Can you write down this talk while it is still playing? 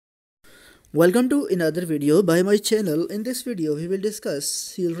Welcome to another video by my channel. In this video we will discuss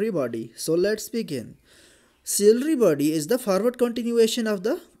ciliary body. So let's begin. Ciliary body is the forward continuation of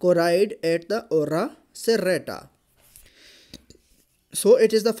the choroid at the ora serrata. So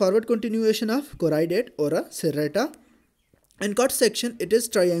it is the forward continuation of choroid at ora serrata. In cut section it is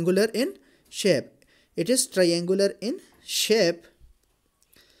triangular in shape.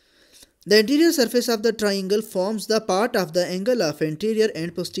 The anterior surface of the triangle forms the part of the angle of anterior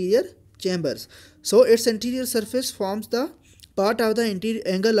and posterior chambers. So its anterior surface forms the part of the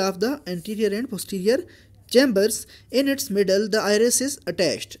angle of the anterior and posterior chambers. In its middle the iris is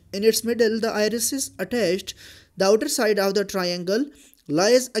attached. The outer side of the triangle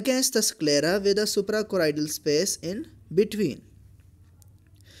lies against the sclera with a suprachoroidal space in between.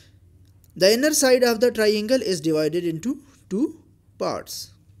 The inner side of the triangle is divided into two parts.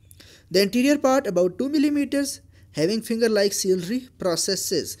 The anterior part about 2 mm having finger-like ciliary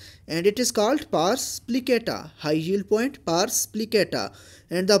processes, and it is called pars plicata, high yield point pars plicata,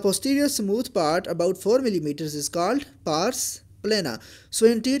 and the posterior smooth part about 4 mm is called pars plana. So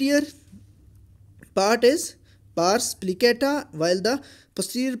anterior part is pars plicata while the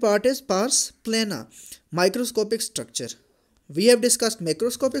posterior part is pars plana. Microscopic structure. We have discussed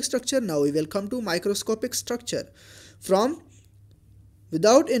macroscopic structure, now we will come to microscopic structure. From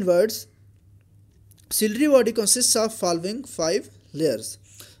without inwards, ciliary body consists of following 5 layers.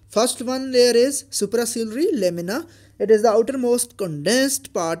 First one layer is supraciliary lamina. It is the outermost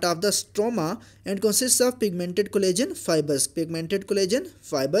condensed part of the stroma and consists of pigmented collagen fibers.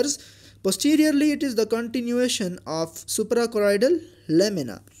 Posteriorly, it is the continuation of suprachoroidal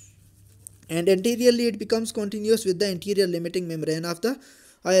lamina, and anteriorly it becomes continuous with the anterior limiting membrane of the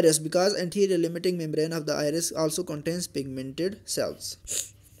iris, because anterior limiting membrane of the iris also contains pigmented cells.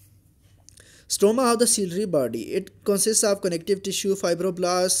 Stroma of the ciliary body. It consists of connective tissue,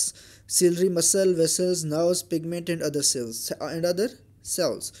 fibroblasts, ciliary muscle, vessels, nerves, pigment, and other cells.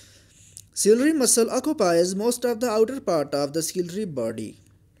 Ciliary muscle occupies most of the outer part of the ciliary body.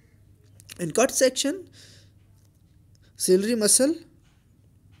 In cut section, ciliary muscle.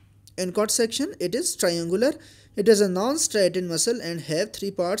 In cut section, it is triangular. It is a non-striated muscle and have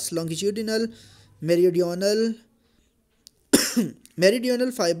 3 parts: longitudinal, meridional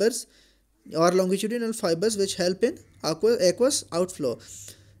fibers or longitudinal fibers which help in aqueous outflow,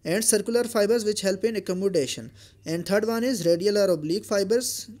 and circular fibers which help in accommodation. And third one is radial or oblique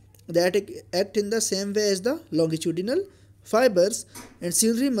fibers that act in the same way as the longitudinal fibers. And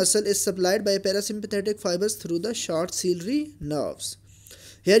ciliary muscle is supplied by parasympathetic fibers through the short ciliary nerves.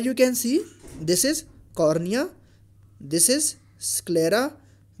 Here you can see this is cornea, this is sclera,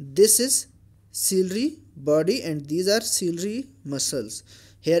 this is ciliary body, and these are ciliary muscles.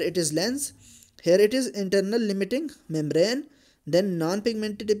 Here it is lens, here it is internal limiting membrane, then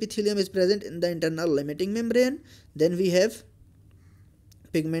non-pigmented epithelium is present in the internal limiting membrane, then we have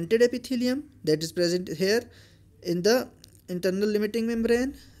pigmented epithelium that is present here in the internal limiting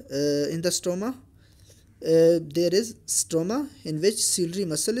membrane. In the stroma, there is stroma in which ciliary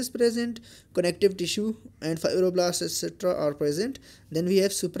muscle is present, connective tissue and fibroblasts etc. are present. Then we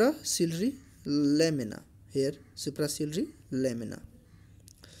have supraciliary lamina. Here supraciliary lamina.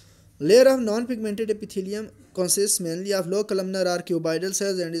 Layer of non-pigmented epithelium consists mainly of low columnar or cuboidal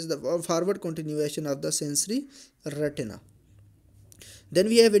cells and is the forward continuation of the sensory retina. Then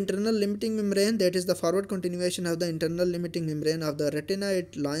we have internal limiting membrane, that is the forward continuation of the internal limiting membrane of the retina.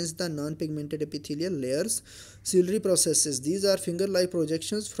 It lines the non-pigmented epithelial layers. Ciliary processes. These are finger-like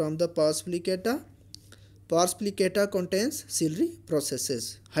projections from the pars plicata. Pars plicata contains ciliary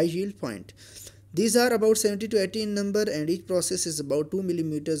processes. High yield point. These are about 70 to 80 in number, and each process is about 2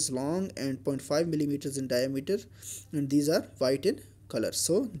 mm long and 0.5 mm in diameter, and these are white in color.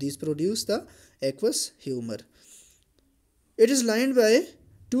 So these produce the aqueous humor. It is lined by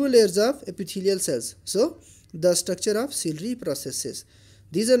 2 layers of epithelial cells. So the structure of ciliary processes.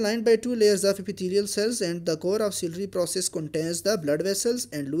 These are lined by 2 layers of epithelial cells, and the core of ciliary process contains the blood vessels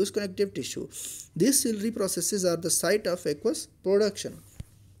and loose connective tissue. These ciliary processes are the site of aqueous production.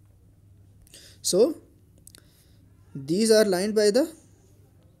 So these are lined by the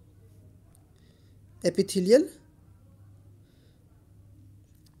epithelial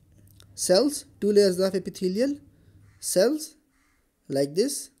cells, 2 layers of epithelial cells like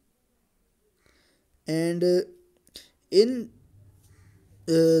this, and in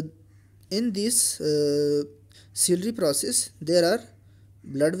this ciliary process there are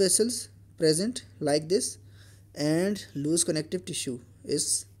blood vessels present like this, and loose connective tissue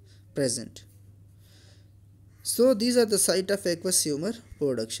is present. So these are the site of aqueous humor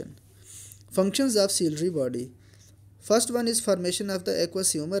production. Functions of ciliary body. First one is formation of the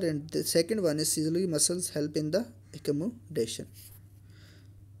aqueous humor, and the second one is ciliary muscles help in the accommodation.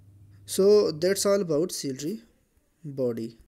 So that's all about ciliary body.